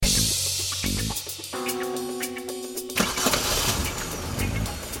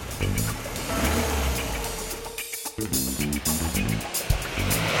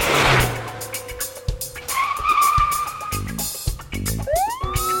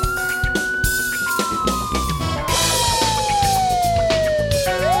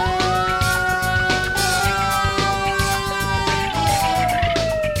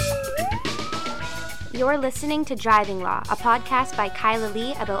You're listening to Driving Law, a podcast by Kyla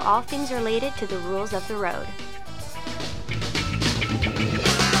Lee about all things related to the rules of the road.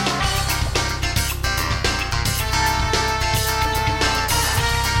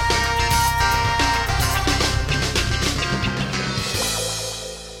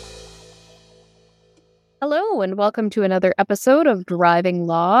 Hello, and welcome to another episode of Driving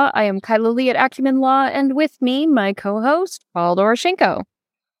Law. I am Kyla Lee at Acumen Law, and with me, my co-host, Paul Doroshenko.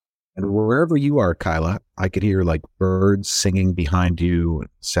 And wherever you are, Kyla, I could hear like birds singing behind you,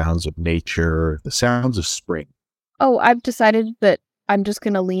 sounds of nature, the sounds of spring. Oh, I've decided that I'm just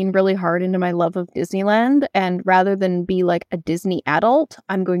going to lean really hard into my love of Disneyland, and rather than be like a Disney adult,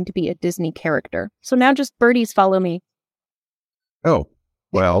 I'm going to be a Disney character. So now just birdies follow me. Oh,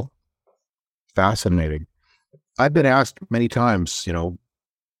 well, fascinating. I've been asked many times,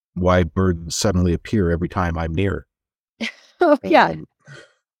 why birds suddenly appear every time I'm near. Oh, yeah.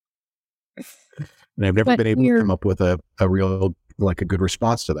 And I've never been able to come up with a real, a good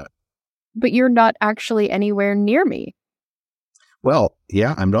response to that. But you're not actually anywhere near me. Well,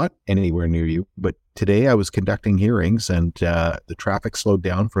 yeah, I'm not anywhere near you, but today I was conducting hearings and the traffic slowed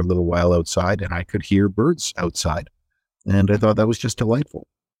down for a little while outside and I could hear birds outside. And I thought that was just delightful.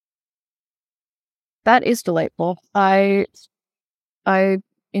 That is delightful. I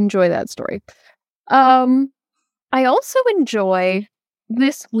enjoy that story. I also enjoy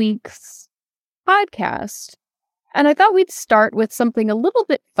this week's podcast. And I thought we'd start with something a little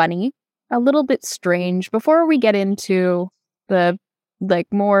bit funny, a little bit strange before we get into the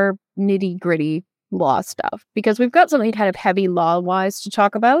more nitty-gritty law stuff, because we've got something kind of heavy law-wise to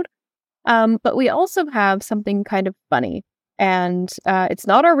talk about. But we also have something kind of funny. And it's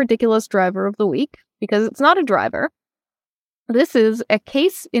not our ridiculous driver of the week, because it's not a driver. This is a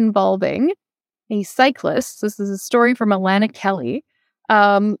case involving a cyclist. This is a story from Alana Kelly.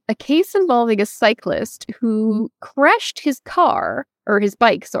 A case involving a cyclist who crashed his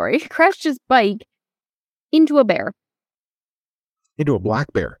bike into a bear. Into a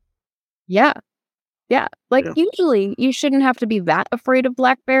black bear? Yeah. Usually you shouldn't have to be that afraid of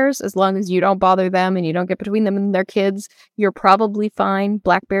black bears as long as you don't bother them and you don't get between them and their kids. You're probably fine.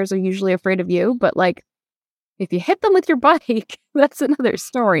 Black bears are usually afraid of you, but if you hit them with your bike, that's another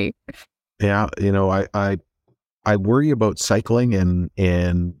story. Yeah, I worry about cycling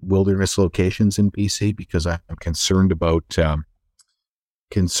in wilderness locations in BC because I'm concerned about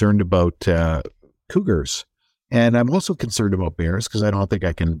cougars, and I'm also concerned about bears because I don't think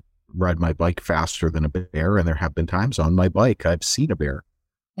I can ride my bike faster than a bear. And there have been times on my bike I've seen a bear,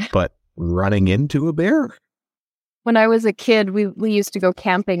 but running into a bear. When I was a kid, we used to go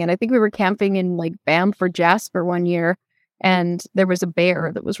camping, and I think we were camping in Banff or Jasper one year, and there was a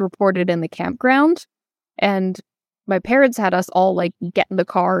bear that was reported in the campground, and my parents had us all get in the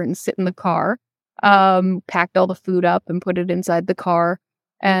car and sit in the car, packed all the food up and put it inside the car.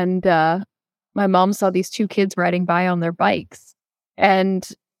 And my mom saw these two kids riding by on their bikes. And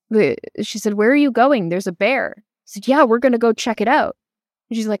she said, "Where are you going? There's a bear." I said, "Yeah, we're going to go check it out."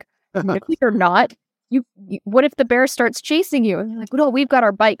 And she's like, "No, you're not. You, what if the bear starts chasing you?" And I'm like, "No, we've got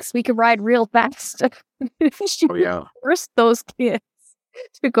our bikes. We can ride real fast." She forced those kids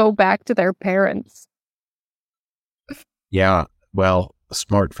to go back to their parents. Yeah, well,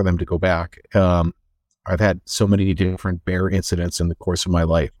 smart for them to go back. I've had so many different bear incidents in the course of my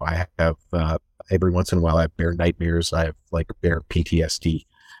life. I have, every once in a while, I have bear nightmares. I have bear PTSD.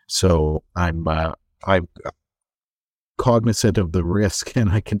 So I'm cognizant of the risk,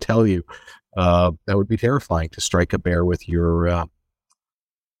 and I can tell you that would be terrifying to strike a bear with your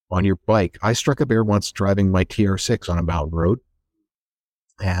on your bike. I struck a bear once driving my TR6 on a mountain road,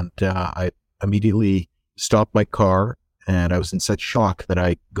 and I immediately stopped my car. And I was in such shock that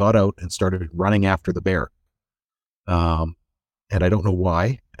I got out and started running after the bear. And I don't know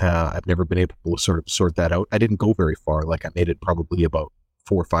why. I've never been able to sort that out. I didn't go very far. I made it probably about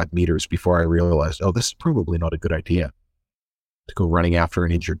 4 or 5 meters before I realized, this is probably not a good idea to go running after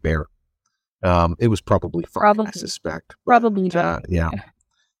an injured bear. It was probably fine, I suspect. Probably not.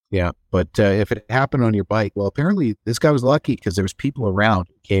 Yeah. But if it happened on your bike, well, apparently this guy was lucky because there was people around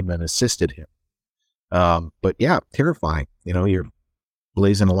who came and assisted him. But yeah, terrifying. You're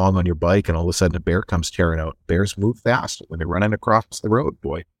blazing along on your bike and all of a sudden a bear comes tearing out. Bears move fast when they're running across the road,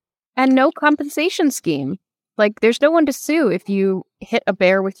 boy. And no compensation scheme. There's no one to sue if you hit a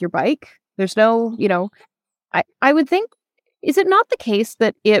bear with your bike. There's no, I would think, is it not the case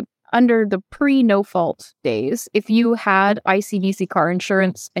that under the pre-no fault days, if you had ICBC car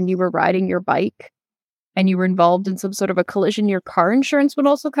insurance and you were riding your bike and you were involved in some sort of a collision, your car insurance would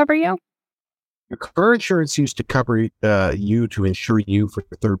also cover you? Your car insurance used to cover you to insure you for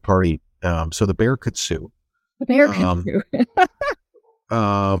third-party So the bear could sue. The bear can do.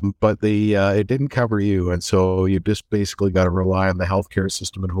 But it didn't cover you, and so you just basically got to rely on the healthcare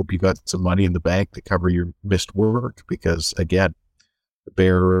system and hope you got some money in the bank to cover your missed work. Because again, the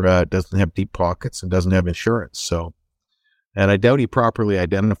bear doesn't have deep pockets and doesn't have insurance. So, and I doubt he properly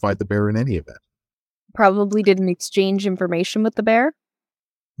identified the bear in any event. Probably didn't exchange information with the bear.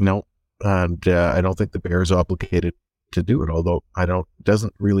 No, and I don't think the bear is obligated to do it. Although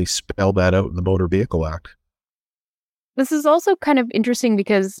doesn't really spell that out in the Motor Vehicle Act. This is also kind of interesting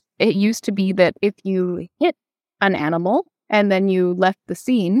because it used to be that if you hit an animal and then you left the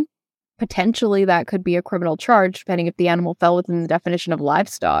scene, potentially that could be a criminal charge, depending if the animal fell within the definition of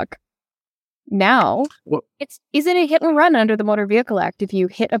livestock. Now, isn't it hit and run under the Motor Vehicle Act if you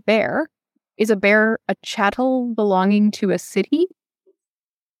hit a bear? Is a bear a chattel belonging to a city?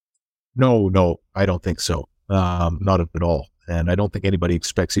 No, I don't think so. Not at all. And I don't think anybody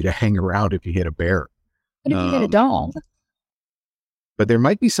expects you to hang around if you hit a bear. What if you hit a dog? But there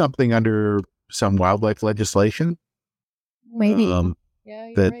might be something under some wildlife legislation. Maybe.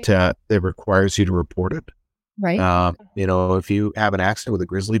 That requires you to report it. Right. If you have an accident with a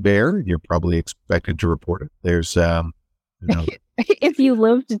grizzly bear, you're probably expected to report it. There's, if you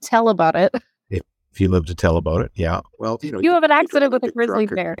live to tell about it. If you live to tell about it, yeah. Well, you have an accident with a grizzly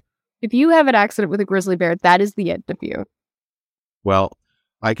bear. If you have an accident with a grizzly bear, that is the end of you. Well,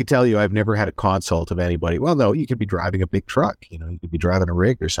 I can tell you I've never had a consult of anybody. Well, no, you could be driving a big truck. You could be driving a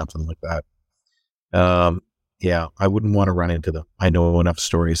rig or something like that. Yeah, I wouldn't want to run into them. I know enough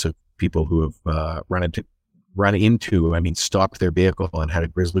stories of people who have stopped their vehicle and had a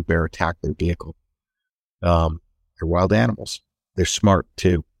grizzly bear attack their vehicle. They're wild animals. They're smart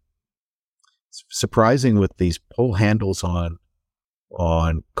too. It's surprising with these pull handles on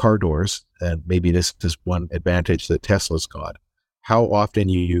car doors, and maybe this is one advantage that Tesla's got. How often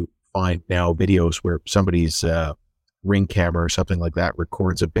you find now videos where somebody's Ring camera or something like that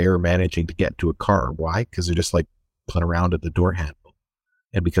records a bear managing to get into a car. Why? Because they're just like playing around at the door handle.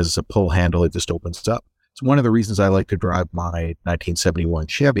 And because it's a pull handle, it just opens up. It's one of the reasons I like to drive my 1971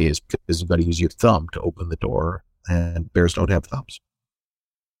 Chevy is because you've got to use your thumb to open the door, and bears don't have thumbs.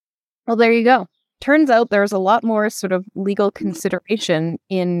 Well, there you go. Turns out there's a lot more sort of legal consideration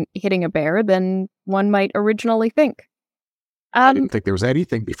in hitting a bear than one might originally think. I didn't think there was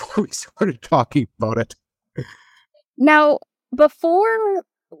anything before we started talking about it. Now, before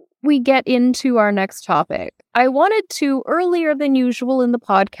we get into our next topic, I wanted to, earlier than usual in the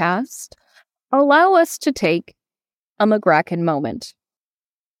podcast, allow us to take a McGracken moment.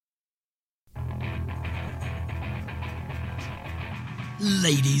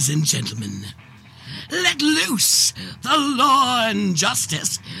 Ladies and gentlemen, let loose the law and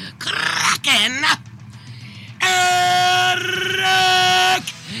justice Kraken, Eric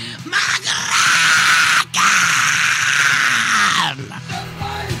McGracken!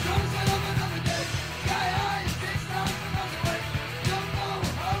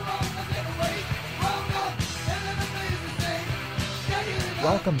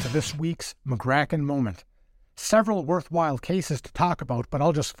 Welcome to this week's McGracken Moment. Several worthwhile cases to talk about, but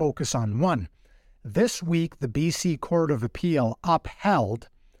I'll just focus on one. This week, the BC Court of Appeal upheld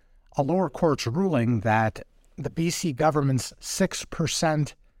a lower court's ruling that the BC government's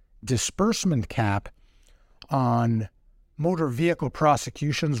 6% disbursement cap on motor vehicle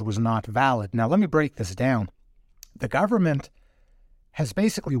prosecutions was not valid. Now, let me break this down. The government has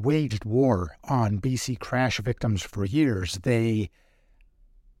basically waged war on BC crash victims for years. They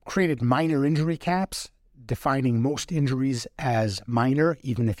created minor injury caps, defining most injuries as minor,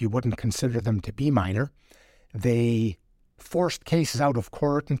 even if you wouldn't consider them to be minor. They forced cases out of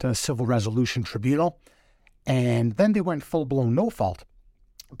court into a civil resolution tribunal, and then they went full-blown no-fault.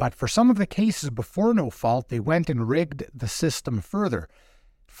 But for some of the cases before no-fault, they went and rigged the system further.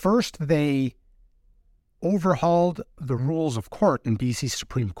 First, they overhauled the rules of court in BC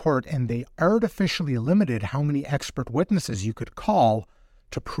Supreme Court, and they artificially limited how many expert witnesses you could call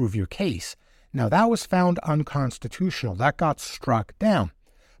to prove your case. Now, that was found unconstitutional. That got struck down.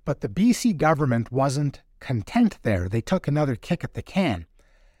 But the BC government wasn't content there. They took another kick at the can.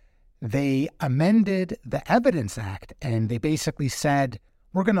 They amended the Evidence Act, and they basically said,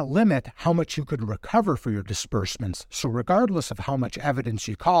 we're going to limit how much you could recover for your disbursements. So regardless of how much evidence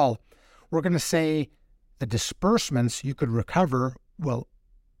you call, we're going to say the disbursements you could recover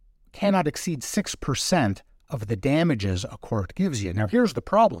cannot exceed 6% of the damages a court gives you. Now, here's the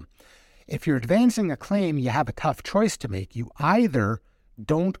problem. If you're advancing a claim, you have a tough choice to make. You either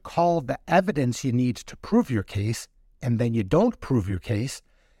don't call the evidence you need to prove your case, and then you don't prove your case,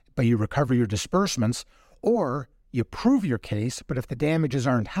 but you recover your disbursements, or you prove your case, but if the damages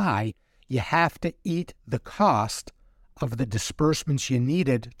aren't high, you have to eat the cost of the disbursements you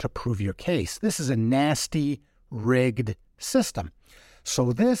needed to prove your case. This is a nasty, rigged system.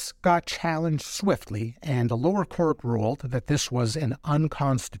 So this got challenged swiftly, and the lower court ruled that this was an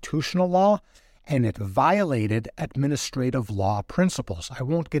unconstitutional law and it violated administrative law principles. I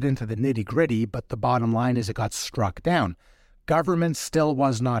won't get into the nitty-gritty, but the bottom line is it got struck down. Government still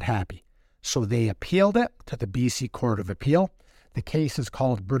was not happy. So they appealed it to the BC Court of Appeal. The case is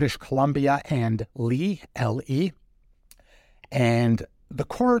called British Columbia and Lee, L-E. And the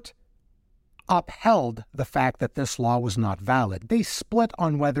court upheld the fact that this law was not valid. They split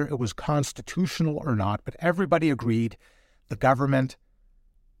on whether it was constitutional or not, but everybody agreed the government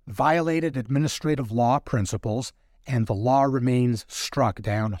violated administrative law principles and the law remains struck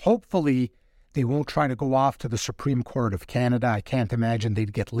down. Hopefully, they won't try to go off to the Supreme Court of Canada. I can't imagine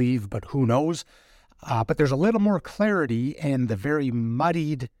they'd get leave, but who knows? But there's a little more clarity in the very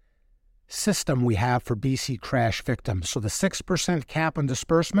muddied system we have for BC crash victims. So the 6% cap on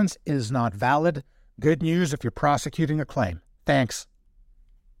disbursements is not valid. Good news if you're prosecuting a claim. Thanks.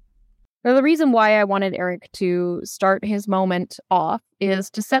 Now, the reason why I wanted Eric to start his moment off is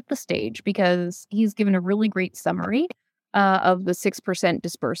to set the stage, because he's given a really great summary of the 6%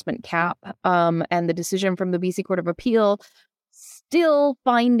 disbursement cap and the decision from the BC Court of Appeal still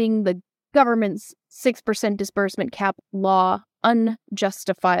finding the government's 6% disbursement cap law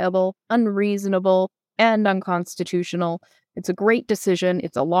unjustifiable, unreasonable, and unconstitutional. It's a great decision.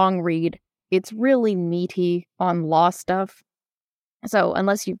 It's a long read. It's really meaty on law stuff. So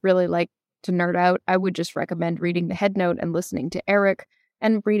unless you really like to nerd out, I would just recommend reading the headnote and listening to Eric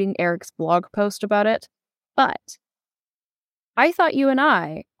and reading Eric's blog post about it. But I thought you and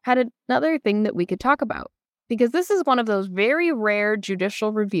I had another thing that we could talk about, because this is one of those very rare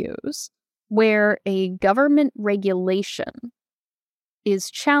judicial reviews where a government regulation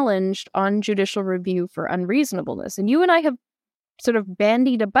is challenged on judicial review for unreasonableness. And you and I have sort of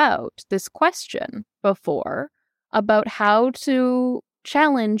bandied about this question before about how to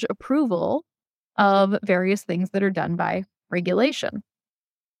challenge approval of various things that are done by regulation.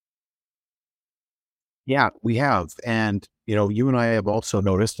 Yeah, we have. And, you and I have also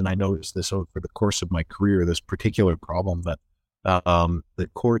noticed, and I noticed this over the course of my career, this particular problem that the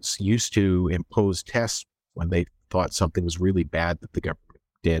courts used to impose tests when they thought something was really bad that the government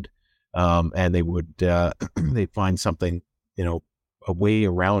did. And they would, they'd find something, a way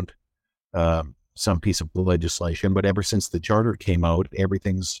around some piece of legislation. But ever since the charter came out,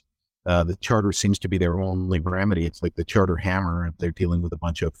 everything's, the charter seems to be their only remedy. It's like the charter hammer. They're dealing with a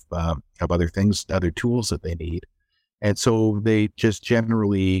bunch of other things, other tools that they need. And so they just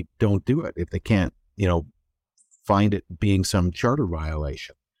generally don't do it if they can't, find it being some charter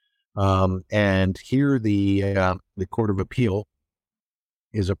violation. And here the Court of Appeal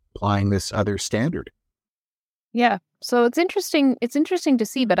is applying this other standard. Yeah. So it's interesting to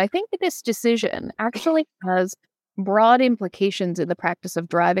see, but I think that this decision actually has broad implications in the practice of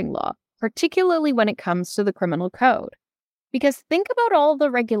driving law, particularly when it comes to the criminal code. Because think about all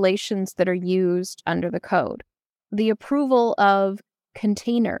the regulations that are used under the code. The approval of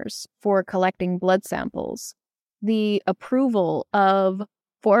containers for collecting blood samples, the approval of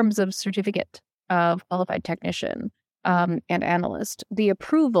forms of certificate of qualified technician and analyst, the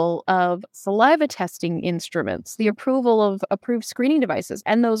approval of saliva testing instruments, the approval of approved screening devices.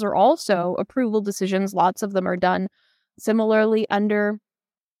 And those are also approval decisions. Lots of them are done similarly under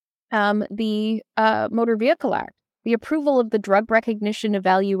the Motor Vehicle Act, the approval of the drug recognition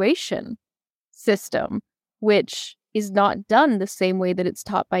evaluation system, which is not done the same way that it's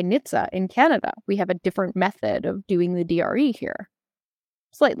taught by NHTSA in Canada. We have a different method of doing the DRE here.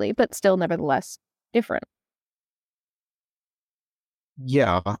 Slightly, but still nevertheless different.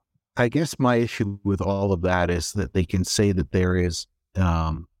 Yeah, I guess my issue with all of that is that they can say that there is,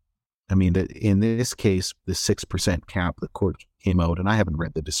 that in this case, the 6% cap, the court came out, and I haven't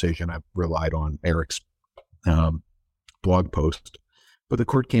read the decision. I've relied on Eric's blog post, but the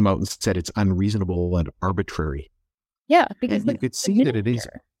court came out and said it's unreasonable and arbitrary. Yeah, because you could see that it is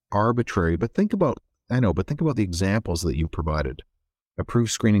arbitrary, but think about the examples that you provided.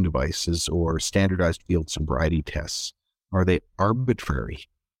 Approved screening devices or standardized field sobriety tests. Are they arbitrary?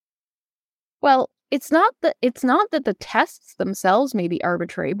 Well, it's not that the tests themselves may be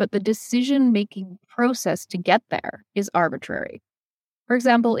arbitrary, but the decision-making process to get there is arbitrary. For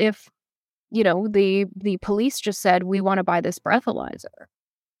example, if, the police just said, we want to buy this breathalyzer,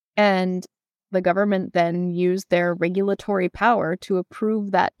 and the government then used their regulatory power to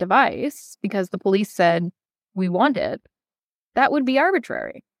approve that device because the police said, we want it, that would be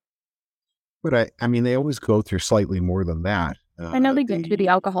arbitrary. But they always go through slightly more than that. I know they go to the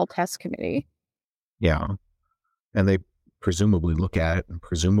alcohol test committee. Yeah. And they presumably look at it, and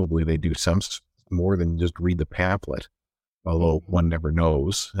presumably they do some more than just read the pamphlet, although one never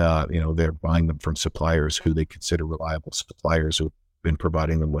knows. They're buying them from suppliers who they consider reliable suppliers who've been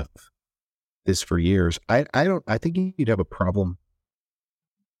providing them with this for years. I think you'd have a problem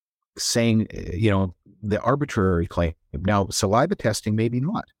saying, the arbitrary claim. Now, saliva testing, maybe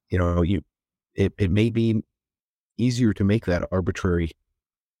not. It may be easier to make that arbitrary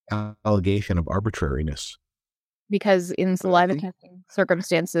allegation of arbitrariness. Because in saliva testing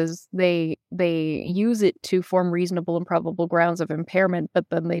circumstances, they use it to form reasonable and probable grounds of impairment, but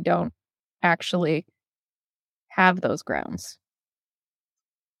then they don't actually have those grounds.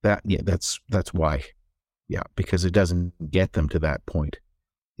 That's why. Yeah, because it doesn't get them to that point.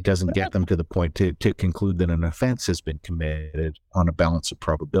 It doesn't get them to the point to conclude that an offense has been committed on a balance of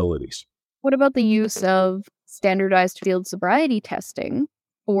probabilities. What about the use of standardized field sobriety testing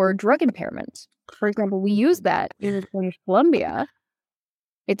for drug impairment? For example, we use that in British Columbia.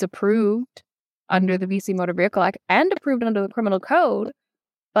 It's approved under the BC Motor Vehicle Act and approved under the Criminal Code,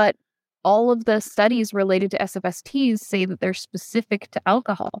 but all of the studies related to SFSTs say that they're specific to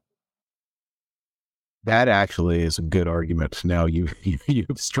alcohol. That actually is a good argument. Now you've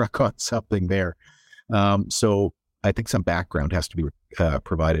struck on something there. So I think some background has to be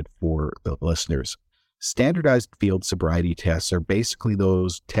provided for the listeners. Standardized field sobriety tests are basically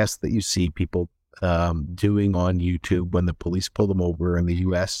those tests that you see people doing on YouTube when the police pull them over in the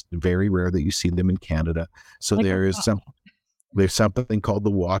U.S. Very rare that you see them in Canada. So there's something called the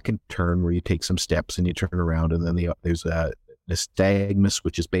walk and turn, where you take some steps and you turn around, and then there's a nystagmus,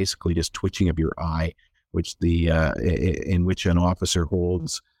 which is basically just twitching of your eye, which in which an officer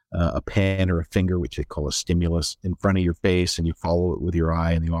holds a pen or a finger, which they call a stimulus, in front of your face, and you follow it with your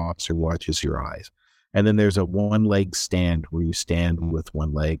eye, and the officer watches your eyes. And then there's a one-leg stand, where you stand with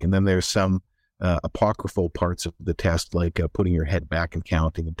one leg. And then there's some apocryphal parts of the test, like putting your head back and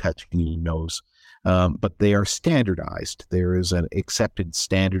counting and touching your nose. But they are standardized. There is an accepted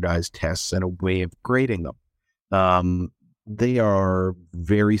standardized tests and a way of grading them. They are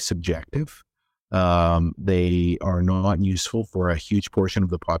very subjective. They are not useful for a huge portion of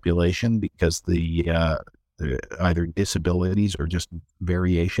the population because the either disabilities or just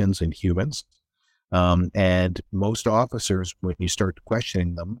variations in humans. And most officers, when you start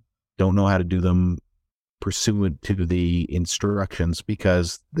questioning them, don't know how to do them pursuant to the instructions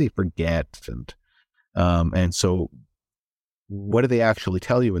because they forget. And so what do they actually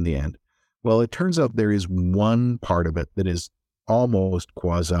tell you in the end? Well, it turns out there is one part of it that is almost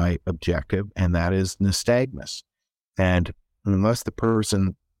quasi-objective, and that is nystagmus. And unless the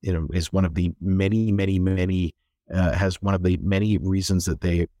person, is one of the many, has one of the many reasons that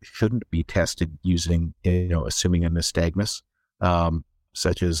they shouldn't be tested using, assuming a nystagmus,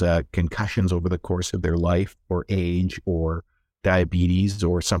 such as concussions over the course of their life, or age, or diabetes,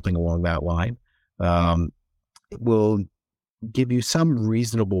 or something along that line, it will give you some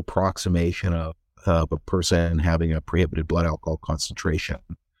reasonable approximation of a person having a prohibited blood alcohol concentration.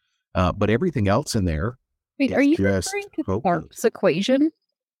 But everything else in there. Wait, are you referring to Tharp's equation?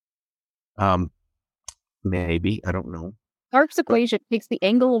 Maybe. I don't know. Tharp's equation takes the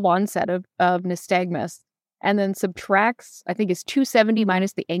angle of onset of nystagmus and then subtracts, I think it's 270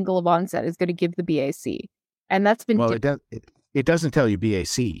 minus the angle of onset is going to give the BAC. And that's been... Well, it doesn't tell you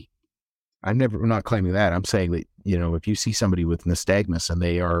BAC. I'm not claiming that. I'm saying that, if you see somebody with nystagmus and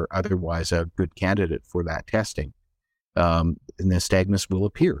they are otherwise a good candidate for that testing, nystagmus will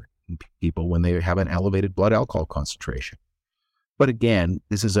appear in people when they have an elevated blood alcohol concentration. But again,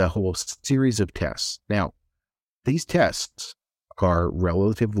 this is a whole series of tests. Now, these tests are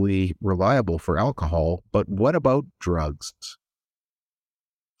relatively reliable for alcohol, but what about drugs?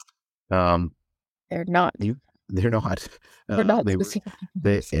 They're not. They're not. They're not.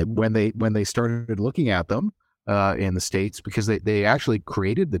 When they started looking at them in the States, because they actually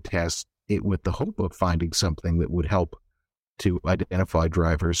created the test with the hope of finding something that would help to identify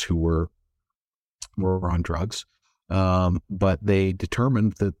drivers who were on drugs. But they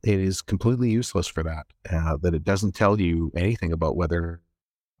determined that it is completely useless for that, that it doesn't tell you anything about whether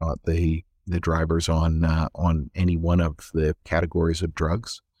the driver's on any one of the categories of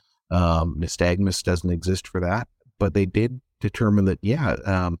drugs. Nystagmus doesn't exist for that, but they did determine that,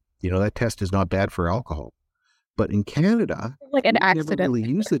 that test is not bad for alcohol. But in Canada, like an accident, we never really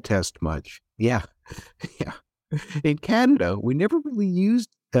use the test much. Yeah. In Canada, we never really used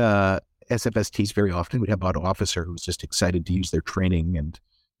SFSTs very often. We'd have an officer who was just excited to use their training and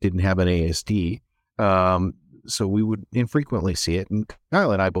didn't have an ASD. So we would infrequently see it. And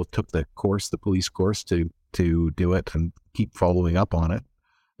Kyle and I both took the police course to do it. And keep following up on it.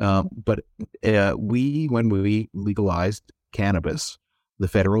 But when we legalized cannabis, the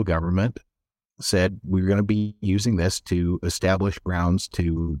federal government said we're going to be using this to establish grounds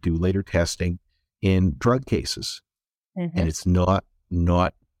to do later testing in drug cases. Mm-hmm. And it's not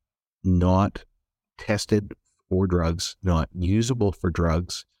tested for drugs, not usable for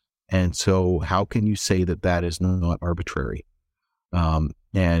drugs. And so how can you say that is not arbitrary?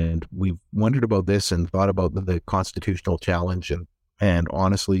 And we've wondered about this and thought about the constitutional challenge. And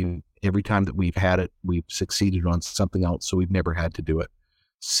honestly, every time that we've had it, we've succeeded on something else. So we've never had to do it.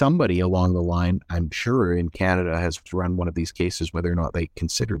 Somebody along the line, I'm sure in Canada, has run one of these cases. Whether or not they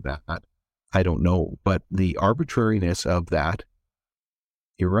considered that, I don't know. But the arbitrariness of that,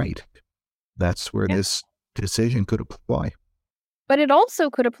 you're right. That's where this decision could apply. But it also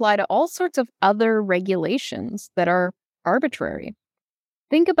could apply to all sorts of other regulations that are arbitrary.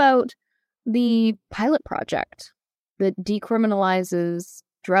 Think about the pilot project that decriminalizes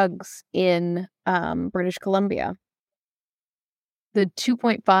drugs in British Columbia. The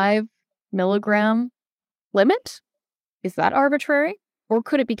 2.5 milligram limit, is that arbitrary? Or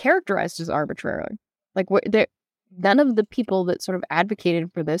could it be characterized as arbitrary? Like, none of the people that sort of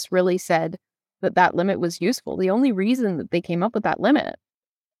advocated for this really said that limit was useful. The only reason that they came up with that limit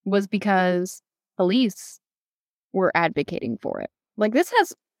was because police were advocating for it. Like, this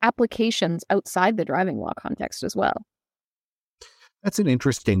has applications outside the driving law context as well. That's an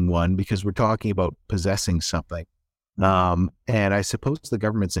interesting one because we're talking about possessing something. And I suppose the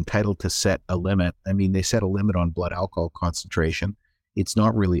government's entitled to set a limit. I mean, they set a limit on blood alcohol concentration. It's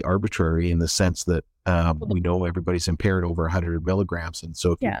not really arbitrary in the sense that we know everybody's impaired over 100 milligrams. And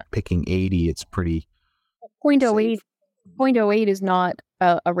so if you're picking 80, it's pretty... 0.08 is not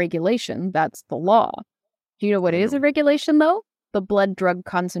a regulation. That's the law. Do you know what is a regulation, though? The blood drug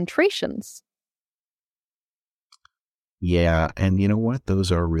concentrations. Yeah, and you know what?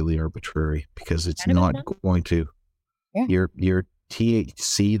 Those are really arbitrary because it's not going to... Yeah. Your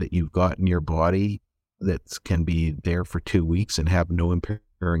THC that you've got in your body that can be there for 2 weeks and have no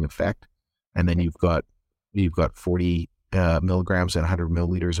impairing effect, and then you've got 40 milligrams and 100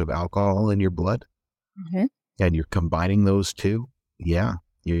 milliliters of alcohol in your blood, and you're combining those two. Yeah,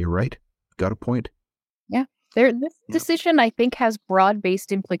 you're right. Got a point. Yeah, this decision I think has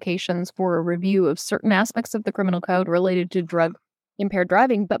broad-based implications for a review of certain aspects of the criminal code related to drug impaired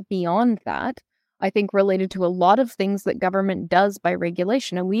driving, but beyond that, I think related to a lot of things that government does by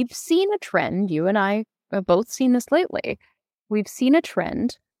regulation. And we've seen a trend, you and I have both seen this lately. We've seen a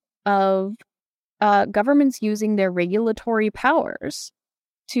trend of governments using their regulatory powers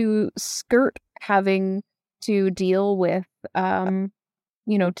to skirt having to deal with, the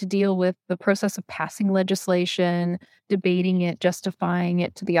process of passing legislation, debating it, justifying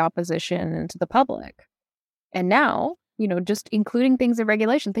it to the opposition and to the public. And now, just including things in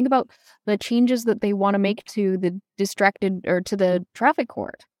regulation. Think about the changes that they want to make to the to the traffic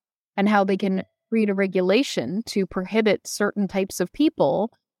court and how they can create a regulation to prohibit certain types of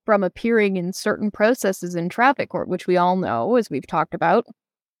people from appearing in certain processes in traffic court, which we all know, as we've talked about,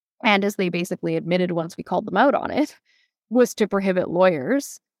 and as they basically admitted once we called them out on it, was to prohibit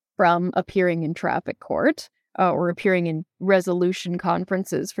lawyers from appearing in traffic court or appearing in resolution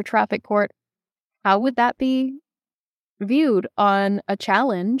conferences for traffic court. How would that be viewed on a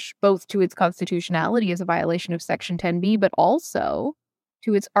challenge both to its constitutionality as a violation of Section 10b, but also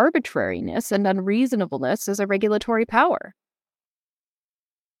to its arbitrariness and unreasonableness as a regulatory power?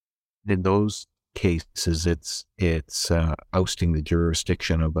 In those cases, it's ousting the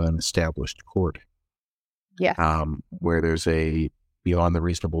jurisdiction of an established court. Yeah. Where there's a beyond the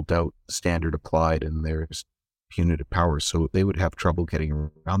reasonable doubt standard applied and there's punitive powers. So they would have trouble getting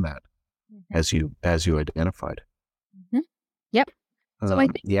around that, as you identified. Yep. So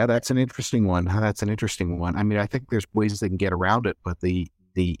that's an interesting one. I mean, I think there's ways they can get around it, but the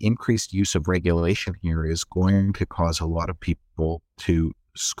increased use of regulation here is going to cause a lot of people to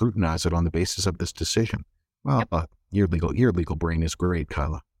scrutinize it on the basis of this decision. Well, your legal brain is great,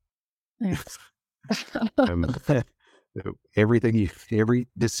 Kyla. Thanks. Every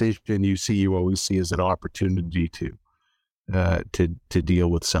decision you see, you always see as an opportunity to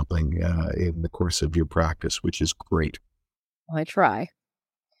deal with something in the course of your practice, which is great. I try.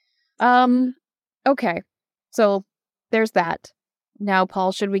 Okay. So there's that. Now,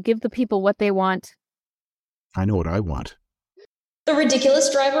 Paul, should we give the people what they want? I know what I want. The ridiculous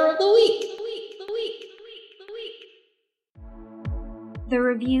driver of the week. The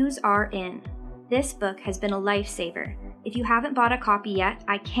reviews are in. This book has been a lifesaver. If you haven't bought a copy yet,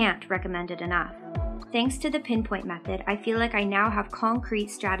 I can't recommend it enough. Thanks to the pinpoint method, I feel like I now have concrete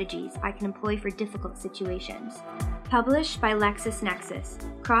strategies I can employ for difficult situations. Published by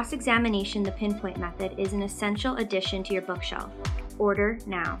LexisNexis, Cross-Examination the Pinpoint Method is an essential addition to your bookshelf. Order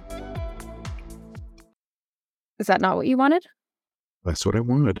now. Is that not what you wanted? That's what I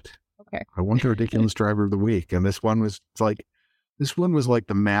wanted. Okay. I want the ridiculous driver of the week. And this one was like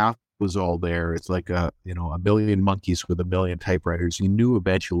the math was all there. It's like a billion monkeys with a million typewriters. You knew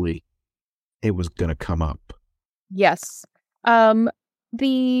eventually it was going to come up. Yes.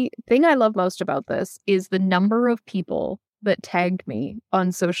 The thing I love most about this is the number of people that tagged me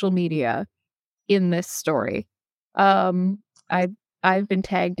on social media in this story. I've been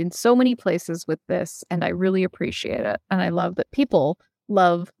tagged in so many places with this, and I really appreciate it. And I love that people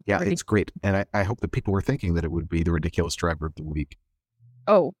love. Yeah, it's great. And I hope that people were thinking that it would be the ridiculous driver of the week.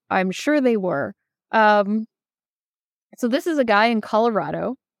 Oh, I'm sure they were. So this is a guy in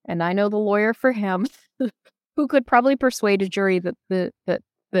Colorado, and I know the lawyer for him, who could probably persuade a jury that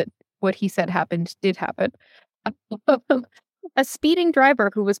what he said did happen. A speeding driver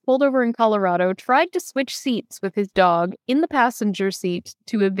who was pulled over in Colorado tried to switch seats with his dog in the passenger seat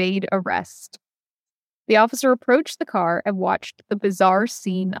to evade arrest. The officer approached the car and watched the bizarre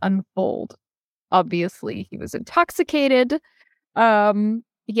scene unfold. Obviously, he was intoxicated.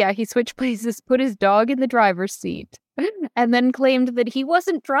 He switched places, put his dog in the driver's seat, and then claimed that he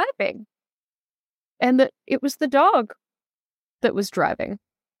wasn't driving. And that it was the dog that was driving.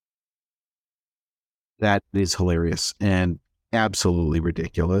 That is hilarious and absolutely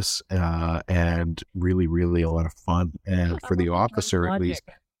ridiculous, and really, really a lot of fun. And for the officer, at least,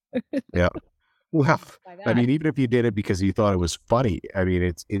 yeah. Well, I mean, even if you did it because you thought it was funny, I mean,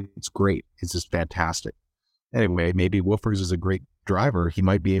 it's great. It's just fantastic. Anyway, maybe Woofers is a great driver. He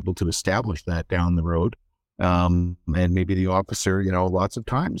might be able to establish that down the road. And maybe the officer, lots of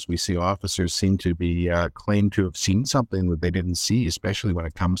times we see officers seem to be claimed to have seen something that they didn't see, especially when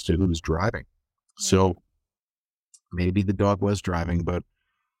it comes to who's driving. So maybe the dog was driving, but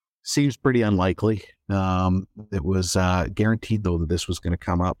seems pretty unlikely. It was guaranteed, though, that this was going to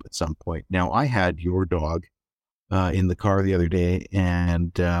come up at some point. Now, I had your dog in the car the other day,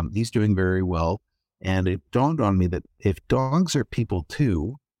 and he's doing very well. And it dawned on me that if dogs are people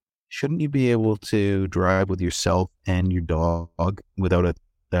too, shouldn't you be able to drive with yourself and your dog without a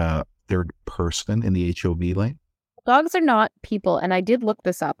third person in the HOV lane? Dogs are not people, and I did look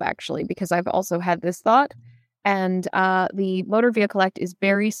this up, actually, because I've also had this thought. And the Motor Vehicle Act is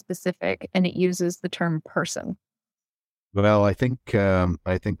very specific, and it uses the term person. Well, I think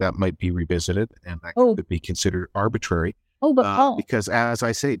that might be revisited, and that could be considered arbitrary. Oh, but Paul, because as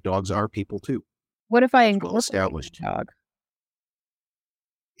I say, dogs are people too. What if I incorporate a dog?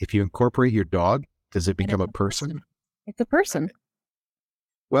 If you incorporate your dog, does it become a person? It's a person.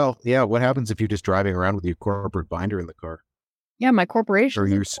 Well, yeah. What happens if you're just driving around with your corporate binder in the car? Yeah, my corporation. Or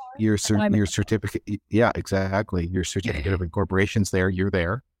your certificate. Yeah, exactly. Your certificate of incorporation's there. You're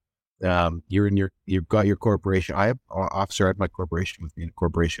there. You've got your corporation. I have my corporation with me. And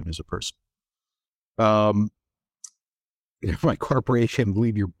corporation is a person. My corporation,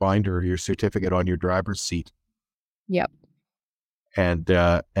 leave your binder or your certificate on your driver's seat. Yep. And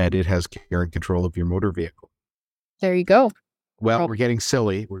it has care and control of your motor vehicle. There you go. Well, we're getting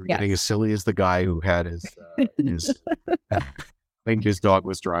silly. We're getting as silly as the guy who had his I think his dog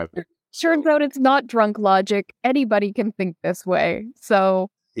was driving. Turns out it's not drunk logic. Anybody can think this way. So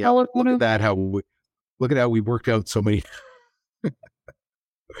yeah, look at how we worked out so many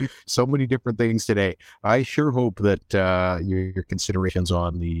so many different things today. I sure hope that your considerations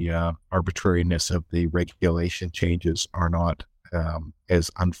on the arbitrariness of the regulation changes are not as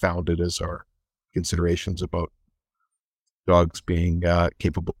unfounded as our considerations about dogs being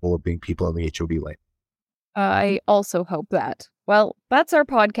capable of being people in the HOV lane. I also hope that. Well, that's our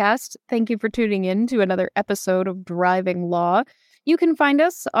podcast. Thank you for tuning in to another episode of Driving Law. You can find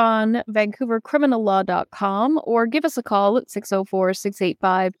us on VancouverCriminalLaw.com or give us a call at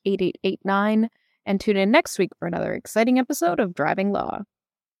 604-685-8889 and tune in next week for another exciting episode of Driving Law.